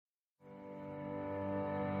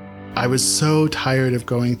I was so tired of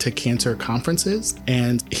going to cancer conferences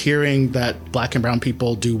and hearing that Black and brown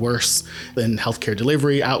people do worse in healthcare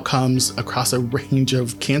delivery outcomes across a range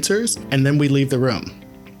of cancers. And then we leave the room.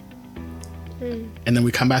 And then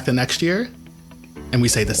we come back the next year and we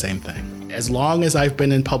say the same thing. As long as I've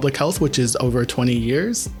been in public health, which is over 20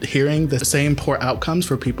 years, hearing the same poor outcomes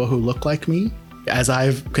for people who look like me, as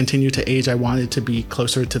I've continued to age, I wanted to be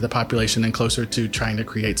closer to the population and closer to trying to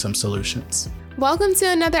create some solutions. Welcome to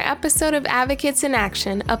another episode of Advocates in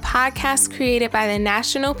Action, a podcast created by the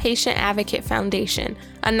National Patient Advocate Foundation,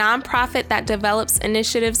 a nonprofit that develops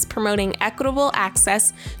initiatives promoting equitable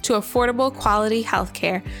access to affordable quality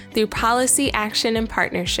healthcare through policy, action, and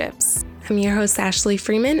partnerships. I'm your host, Ashley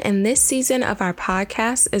Freeman, and this season of our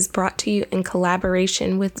podcast is brought to you in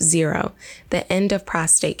collaboration with Zero, the End of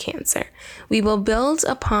Prostate Cancer. We will build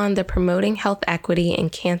upon the Promoting Health Equity in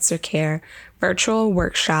Cancer Care virtual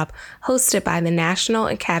workshop hosted by the National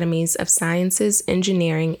Academies of Sciences,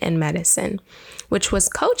 Engineering, and Medicine, which was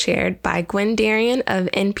co-chaired by Gwen Darian of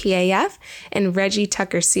NPAF and Reggie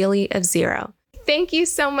Tucker-Seeley of Zero. Thank you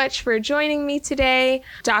so much for joining me today,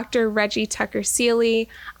 Dr. Reggie Tucker-Seeley.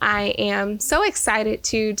 I am so excited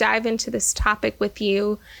to dive into this topic with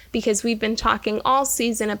you because we've been talking all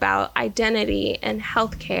season about identity and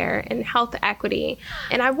healthcare and health equity.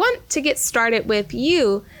 And I want to get started with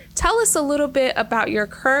you. Tell us a little bit about your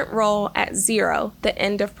current role at Zero, the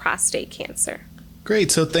End of Prostate Cancer.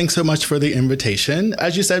 Great. So thanks so much for the invitation.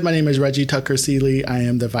 As you said, my name is Reggie Tucker-Seeley. I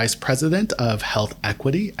am the Vice President of Health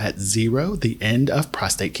Equity at Zero, the End of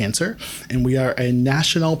Prostate Cancer. And we are a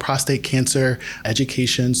national prostate cancer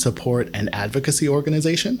education, support, and advocacy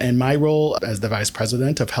organization. And my role as the Vice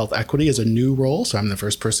President of Health Equity is a new role. So I'm the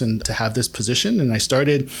first person to have this position. And I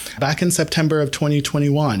started back in September of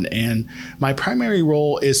 2021. And my primary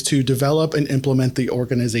role is to develop and implement the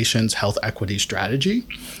organization's health equity strategy.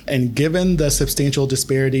 And given the substantial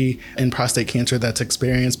disparity in prostate cancer that's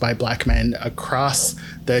experienced by Black men across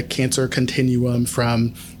the cancer continuum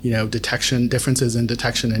from, differences in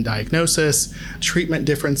detection and diagnosis, treatment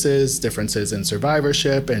differences in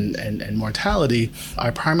survivorship and mortality,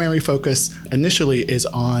 our primary focus initially is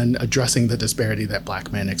on addressing the disparity that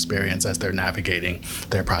Black men experience as they're navigating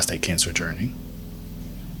their prostate cancer journey.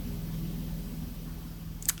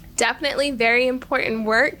 Definitely very important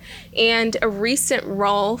work and a recent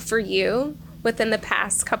role for you within the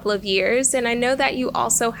past couple of years. And I know that you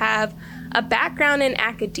also have a background in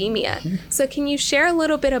academia. So can you share a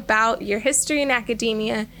little bit about your history in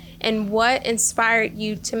academia and what inspired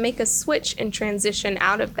you to make a switch and transition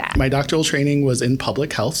out of that? My doctoral training was in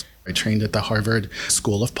public health. I trained at the Harvard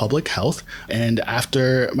School of Public Health. And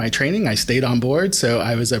after my training, I stayed on board. So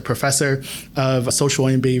I was a professor of social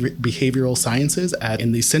and behavioral sciences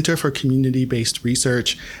in the Center for Community-Based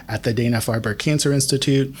Research at the Dana-Farber Cancer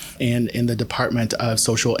Institute and in the Department of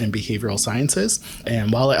Social and Behavioral Sciences.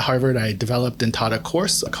 And while at Harvard, I developed and taught a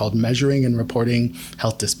course called Measuring and Reporting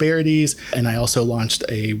Health Disparities. And I also launched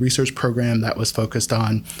a research program that was focused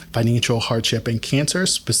on financial hardship in cancer,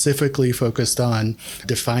 specifically focused on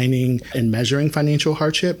defining and measuring financial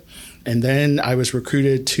hardship. And then I was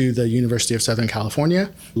recruited to the University of Southern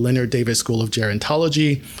California, Leonard Davis School of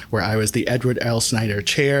Gerontology, where I was the Edward L. Snyder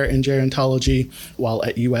Chair in Gerontology. While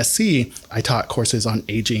at USC, I taught courses on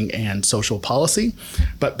aging and social policy.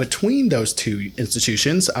 But between those two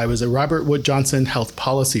institutions, I was a Robert Wood Johnson Health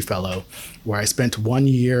Policy Fellow, where I spent 1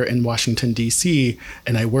 year in Washington, D.C.,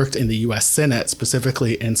 and I worked in the U.S. Senate,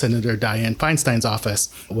 specifically in Senator Dianne Feinstein's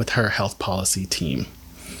office with her health policy team.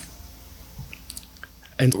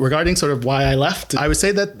 And regarding sort of why I left, I would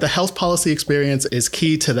say that the health policy experience is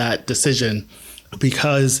key to that decision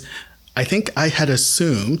because I think I had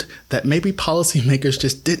assumed that maybe policymakers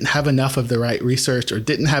just didn't have enough of the right research or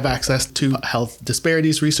didn't have access to health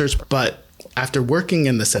disparities research. But after working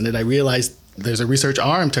in the Senate, I realized there's a research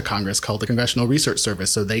arm to Congress called the Congressional Research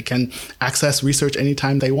Service, so they can access research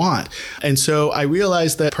anytime they want. And so I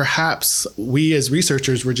realized that perhaps we as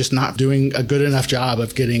researchers were just not doing a good enough job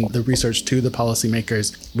of getting the research to the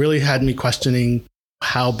policymakers. Really had me questioning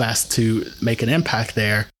how best to make an impact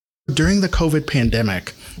there. During the COVID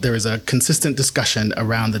pandemic, there was a consistent discussion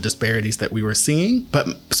around the disparities that we were seeing, but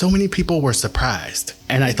so many people were surprised.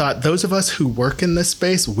 And I thought those of us who work in this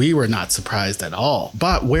space, we were not surprised at all.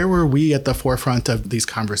 But where were we at the forefront of these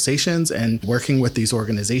conversations and working with these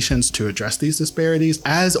organizations to address these disparities?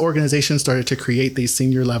 As organizations started to create these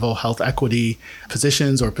senior level health equity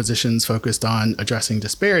positions or positions focused on addressing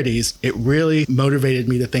disparities, it really motivated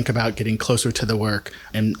me to think about getting closer to the work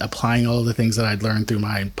and applying all of the things that I'd learned through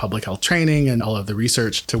my public health training and all of the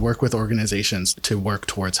research to work with organizations to work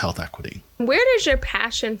towards health equity. Where does your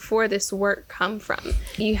passion for this work come from?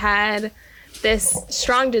 You had this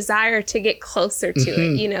strong desire to get closer to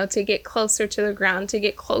it, to get closer to the ground, to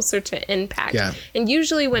get closer to impact. Yeah. And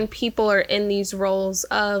usually when people are in these roles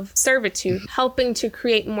of servitude, helping to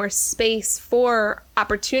create more space for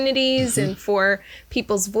opportunities and for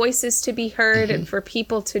people's voices to be heard and for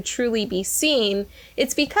people to truly be seen,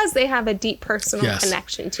 it's because they have a deep personal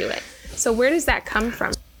connection to it. So where does that come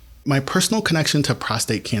from? My personal connection to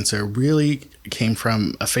prostate cancer really came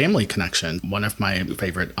from a family connection. One of my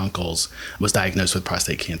favorite uncles was diagnosed with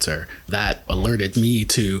prostate cancer. That alerted me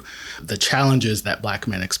to the challenges that Black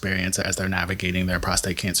men experience as they're navigating their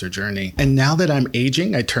prostate cancer journey. And now that I'm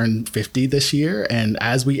aging, I turned 50 this year. And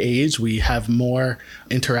as we age, we have more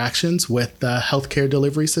interactions with the healthcare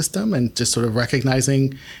delivery system and just sort of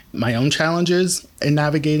recognizing my own challenges in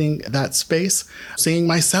navigating that space, seeing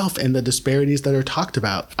myself in the disparities that are talked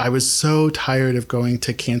about. I was so tired of going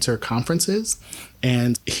to cancer conferences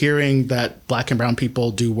and hearing that Black and brown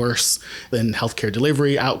people do worse than healthcare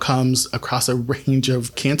delivery outcomes across a range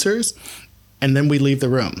of cancers. And then we leave the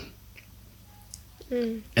room.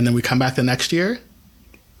 And then we come back the next year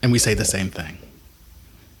and we say the same thing.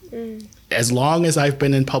 As long as I've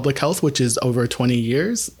been in public health, which is over 20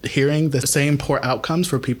 years, hearing the same poor outcomes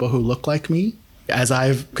for people who look like me, as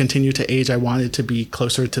I've continued to age, I wanted to be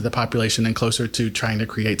closer to the population and closer to trying to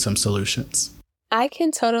create some solutions. I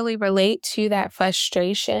can totally relate to that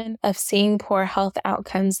frustration of seeing poor health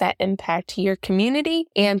outcomes that impact your community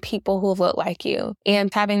and people who look like you,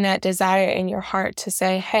 and having that desire in your heart to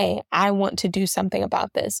say, hey, I want to do something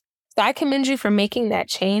about this. So I commend you for making that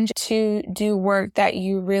change to do work that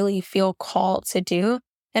you really feel called to do.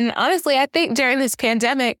 And honestly, I think during this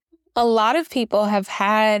pandemic, a lot of people have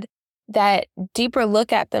had that deeper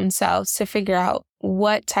look at themselves to figure out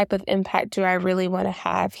what type of impact do I really want to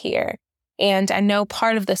have here. And I know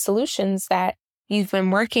part of the solutions that you've been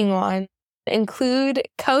working on include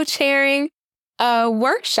co-chairing a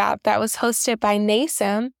workshop that was hosted by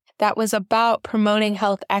NASEM that was about promoting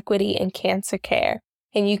health equity in cancer care.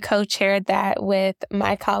 And you co-chaired that with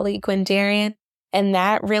my colleague, Gwen Darian. And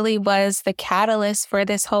that really was the catalyst for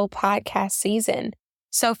this whole podcast season.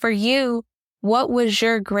 So for you, what was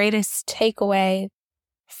your greatest takeaway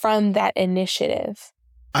from that initiative?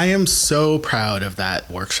 I am so proud of that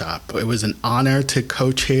workshop. It was an honor to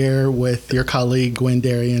co-chair with your colleague, Gwen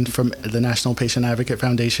Darian from the National Patient Advocate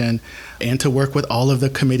Foundation, and to work with all of the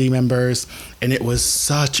committee members. And it was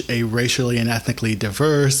such a racially and ethnically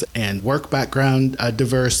diverse and work background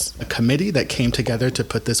diverse committee that came together to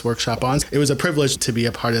put this workshop on. It was a privilege to be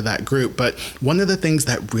a part of that group. But one of the things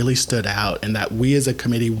that really stood out and that we as a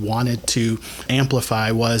committee wanted to amplify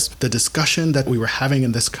was the discussion that we were having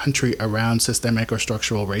in this country around systemic or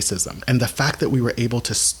structural racism. And the fact that we were able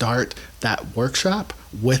to start that workshop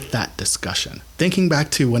with that discussion. Thinking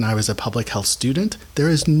back to when I was a public health student, there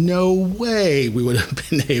is no way we would have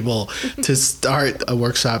been able to start a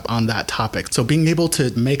workshop on that topic. So being able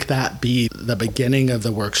to make that be the beginning of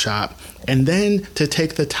the workshop and then to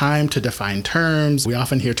take the time to define terms. We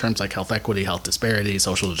often hear terms like health equity, health disparity,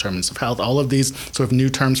 social determinants of health, all of these sort of new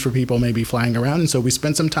terms for people maybe flying around. And so we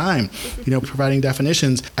spent some time, providing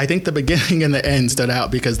definitions. I think the beginning and the end stood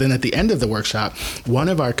out because then at the end of the workshop, one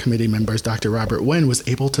of our committee members, Dr. Robert Wynn, was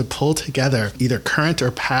able to pull together either current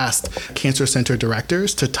or past cancer center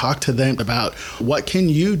directors to talk to them about what can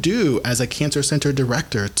you do as a cancer center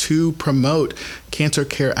director to promote cancer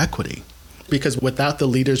care equity. Because without the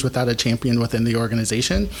leaders, without a champion within the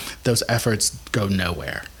organization, those efforts go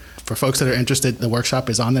nowhere. For folks that are interested, the workshop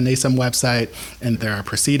is on the NASEM website, and there are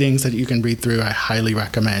proceedings that you can read through. I highly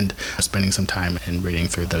recommend spending some time and reading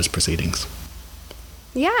through those proceedings.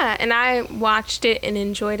 Yeah, and I watched it and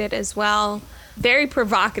enjoyed it as well. Very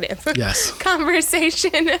provocative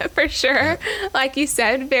conversation for sure. Yeah. Like you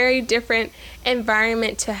said, very different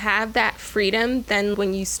environment to have that freedom than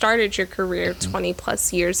when you started your career 20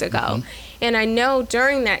 plus years ago. And I know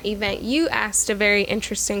during that event, you asked a very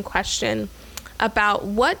interesting question about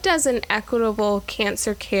what does an equitable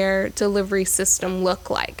cancer care delivery system look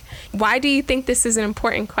like? Why do you think this is an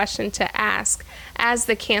important question to ask as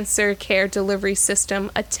the cancer care delivery system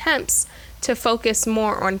attempts to focus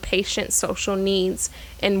more on patient social needs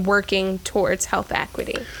and working towards health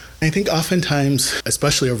equity? I think oftentimes,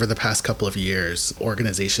 especially over the past couple of years,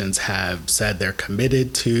 organizations have said they're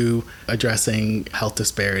committed to addressing health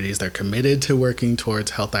disparities. They're committed to working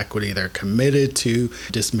towards health equity. They're committed to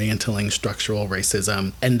dismantling structural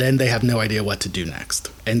racism. And then they have no idea what to do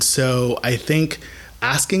next. And so I think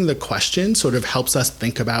asking the question sort of helps us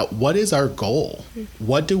think about what is our goal?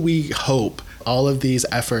 What do we hope all of these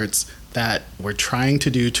efforts that we're trying to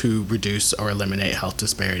do to reduce or eliminate health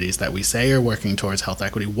disparities that we say are working towards health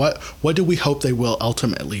equity, what do we hope they will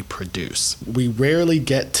ultimately produce? We rarely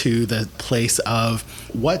get to the place of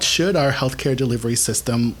what should our healthcare delivery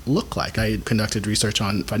system look like. I conducted research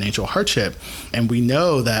on financial hardship, and we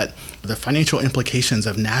know that the financial implications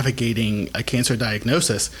of navigating a cancer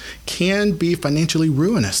diagnosis can be financially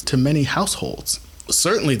ruinous to many households.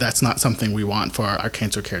 Certainly that's not something we want for our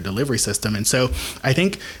cancer care delivery system. And so I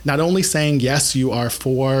think not only saying, yes, you are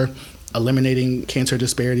for eliminating cancer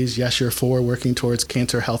disparities, yes, you're for working towards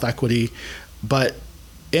cancer health equity, but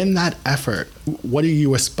in that effort, what are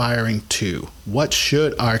you aspiring to? What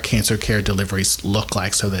should our cancer care deliveries look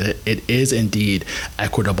like so that it is indeed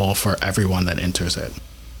equitable for everyone that enters it?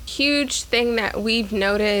 Huge thing that we've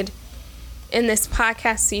noted in this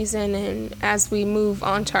podcast season and as we move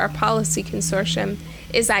on to our policy consortium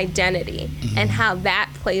is identity and how that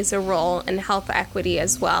plays a role in health equity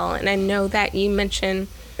as well. And I know that you mentioned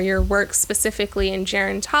your work specifically in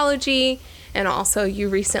gerontology, and also you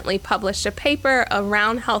recently published a paper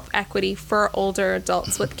around health equity for older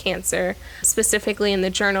adults with cancer, specifically in the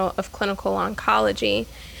Journal of Clinical Oncology.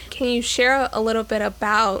 Can you share a little bit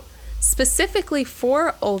about, specifically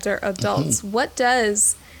for older adults, what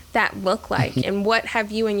does that look like, and what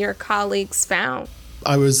have you and your colleagues found?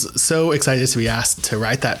 I was so excited to be asked to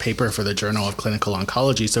write that paper for the Journal of Clinical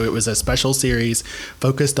Oncology. So it was a special series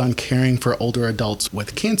focused on caring for older adults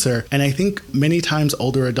with cancer. And I think many times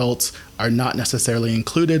older adults are not necessarily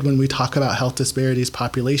included when we talk about health disparities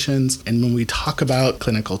populations. And when we talk about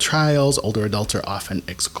clinical trials, older adults are often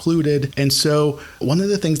excluded. And so one of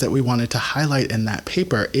the things that we wanted to highlight in that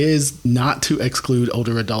paper is not to exclude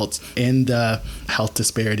older adults in the health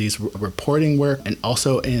disparities reporting work and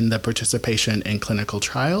also in the participation in clinical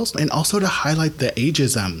trials, and also to highlight the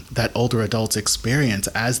ageism that older adults experience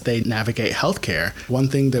as they navigate healthcare. One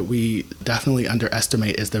thing that we definitely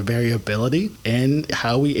underestimate is the variability in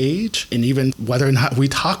how we age, and even whether or not we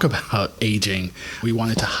talk about aging. We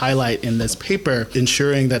wanted to highlight in this paper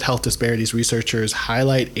ensuring that health disparities researchers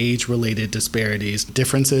highlight age-related disparities,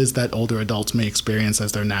 differences that older adults may experience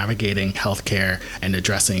as they're navigating healthcare and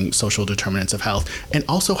addressing social determinants of health, and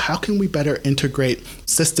also how can we better integrate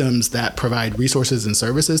systems that provide resources and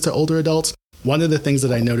services to older adults. One of the things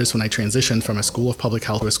that I noticed when I transitioned from a school of public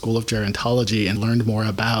health to a school of gerontology and learned more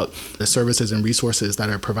about the services and resources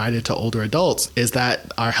that are provided to older adults is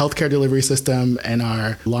that our healthcare delivery system and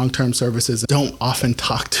our long-term services don't often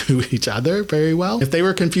talk to each other very well. If they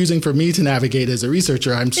were confusing for me to navigate as a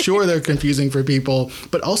researcher, I'm sure they're confusing for people.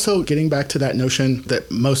 But also getting back to that notion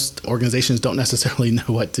that most organizations don't necessarily know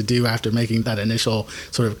what to do after making that initial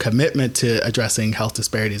sort of commitment to addressing health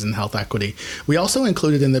disparities and health equity. We also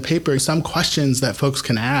included in the paper some questions that folks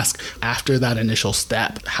can ask after that initial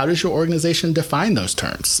step. How does your organization define those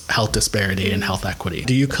terms, health disparity and health equity?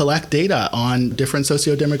 Do you collect data on different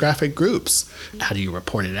sociodemographic groups? How do you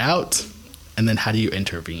report it out? And then how do you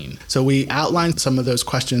intervene? So we outlined some of those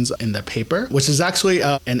questions in the paper, which is actually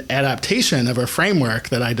an adaptation of a framework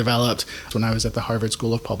that I developed when I was at the Harvard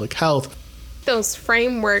School of Public Health. Those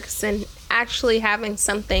frameworks and actually having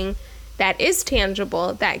something that is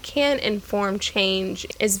tangible, that can inform change,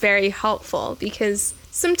 is very helpful, because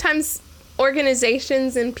sometimes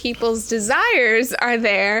organizations and people's desires are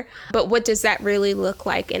there, but what does that really look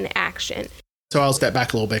like in action? So I'll step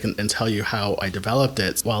back a little bit and tell you how I developed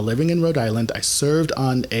it. While living in Rhode Island, I served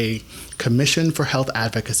on a Commission for Health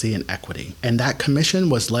Advocacy and Equity. And that commission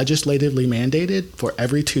was legislatively mandated for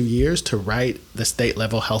every 2 years to write the state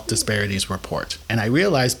level health disparities report. And I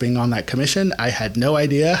realized being on that commission, I had no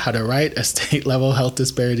idea how to write a state level health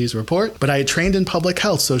disparities report, but I had trained in public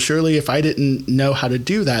health. So surely if I didn't know how to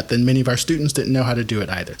do that, then many of our students didn't know how to do it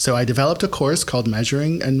either. So I developed a course called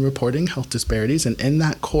Measuring and Reporting Health Disparities. And in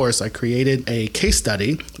that course, I created a case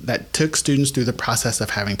study that took students through the process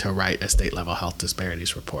of having to write a state level health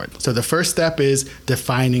disparities report. So the first step is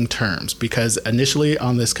defining terms, because initially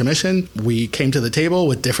on this commission, we came to the table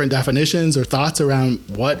with different definitions or thoughts around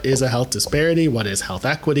what is a health disparity, what is health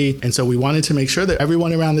equity. And so we wanted to make sure that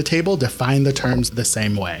everyone around the table defined the terms the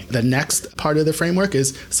same way. The next part of the framework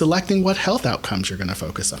is selecting what health outcomes you're going to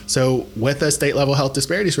focus on. So with a state level health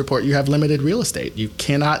disparities report, you have limited real estate. You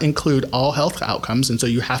cannot include all health outcomes. And so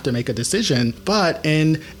you have to make a decision. But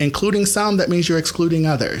in including some, that means you're excluding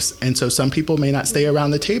others. And so some people may not stay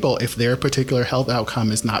around the table if their particular health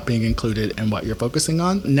outcome is not being included in what you're focusing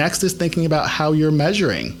on. Next is thinking about how you're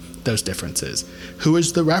measuring those differences. Who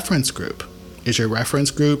is the reference group? Is your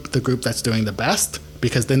reference group the group that's doing the best?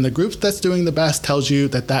 Because then the group that's doing the best tells you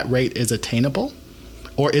that that rate is attainable.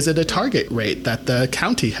 Or is it a target rate that the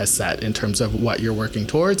county has set in terms of what you're working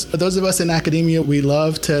towards? For those of us in academia, we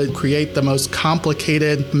love to create the most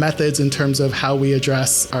complicated methods in terms of how we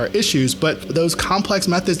address our issues, but those complex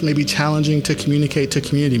methods may be challenging to communicate to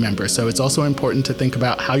community members. So it's also important to think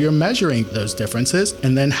about how you're measuring those differences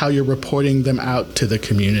and then how you're reporting them out to the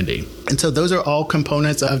community. And so those are all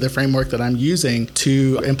components of the framework that I'm using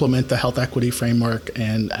to implement the health equity framework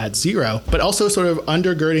and at Zero. But also sort of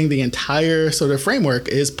undergirding the entire sort of framework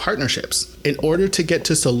is partnerships. In order to get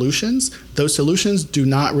to solutions, those solutions do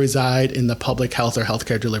not reside in the public health or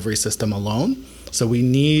healthcare delivery system alone. So we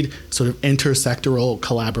need sort of intersectoral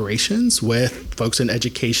collaborations with folks in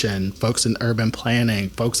education, folks in urban planning,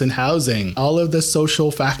 folks in housing. All of the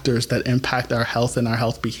social factors that impact our health and our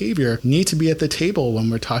health behavior need to be at the table when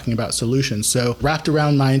we're talking about solutions. So wrapped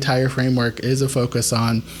around my entire framework is a focus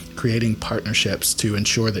on creating partnerships to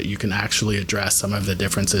ensure that you can actually address some of the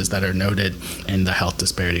differences that are noted in the health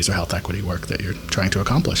disparities or health equity work that you're trying to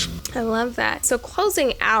accomplish. I love that. So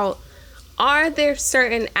closing out, are there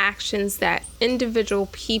certain actions that individual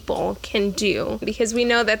people can do? Because we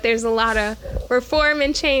know that there's a lot of reform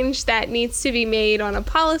and change that needs to be made on a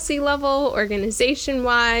policy level,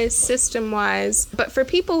 organization-wise, system-wise. But for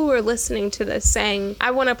people who are listening to this saying, I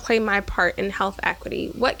want to play my part in health equity,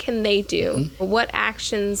 what can they do? Mm-hmm. What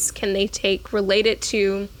actions can they take related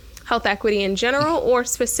to health equity in general or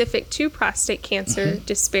specific to prostate cancer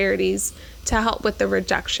disparities to help with the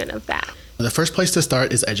reduction of that? The first place to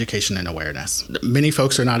start is education and awareness. Many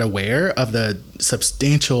folks are not aware of the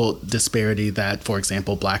substantial disparity that, for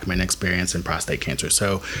example, Black men experience in prostate cancer.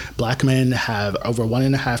 So Black men have over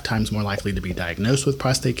 1.5 times more likely to be diagnosed with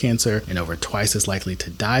prostate cancer and over twice as likely to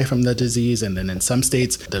die from the disease. And then in some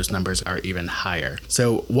states, those numbers are even higher.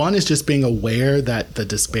 So one is just being aware that the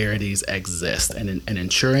disparities exist and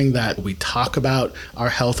ensuring that we talk about our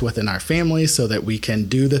health within our families so that we can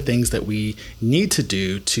do the things that we need to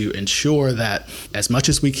do to ensure that as much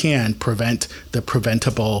as we can prevent the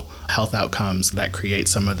preventable health outcomes that create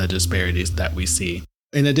some of the disparities that we see.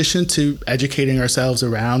 In addition to educating ourselves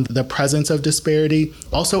around the presence of disparity,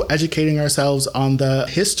 also educating ourselves on the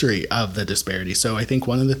history of the disparity. So I think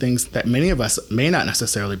one of the things that many of us may not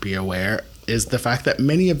necessarily be aware is the fact that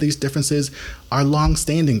many of these differences are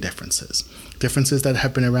long-standing differences that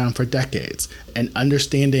have been around for decades, and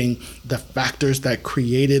understanding the factors that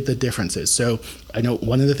created the differences. So I know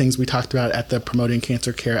one of the things we talked about at the Promoting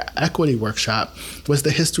Cancer Care Equity workshop was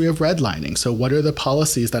the history of redlining. So what are the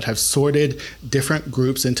policies that have sorted different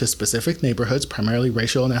groups into specific neighborhoods, primarily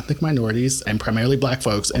racial and ethnic minorities, and primarily Black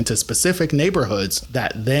folks, into specific neighborhoods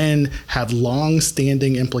that then have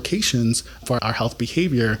long-standing implications for our health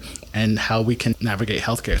behavior and how we can navigate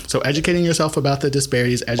healthcare. So educating yourself about the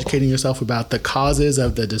disparities, educating yourself about the causes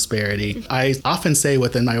of the disparity. I often say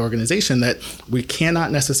within my organization that we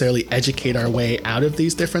cannot necessarily educate our way out of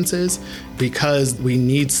these differences because we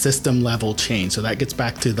need system level change. So that gets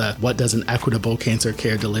back to the what does an equitable cancer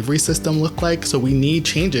care delivery system look like? So we need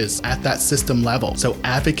changes at that system level. So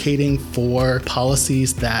advocating for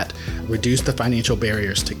policies that reduce the financial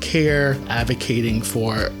barriers to care, advocating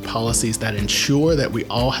for policies that ensure that we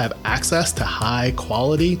all have access to high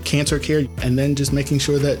quality cancer care, and then just making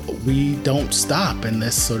sure that we don't stop in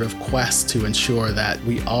this sort of quest to ensure that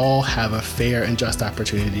we all have a fair and just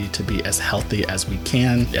opportunity to be as healthy as we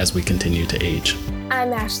can as we continue to age.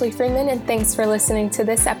 I'm Ashley Freeman, and thanks for listening to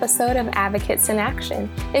this episode of Advocates in Action.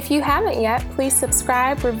 If you haven't yet, please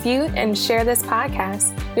subscribe, review, and share this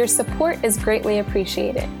podcast. Your support is greatly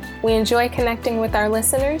appreciated. We enjoy connecting with our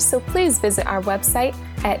listeners, so please visit our website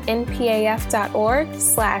at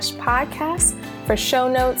npaf.org/podcast for show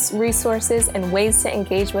notes, resources, and ways to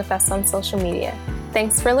engage with us on social media.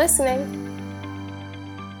 Thanks for listening.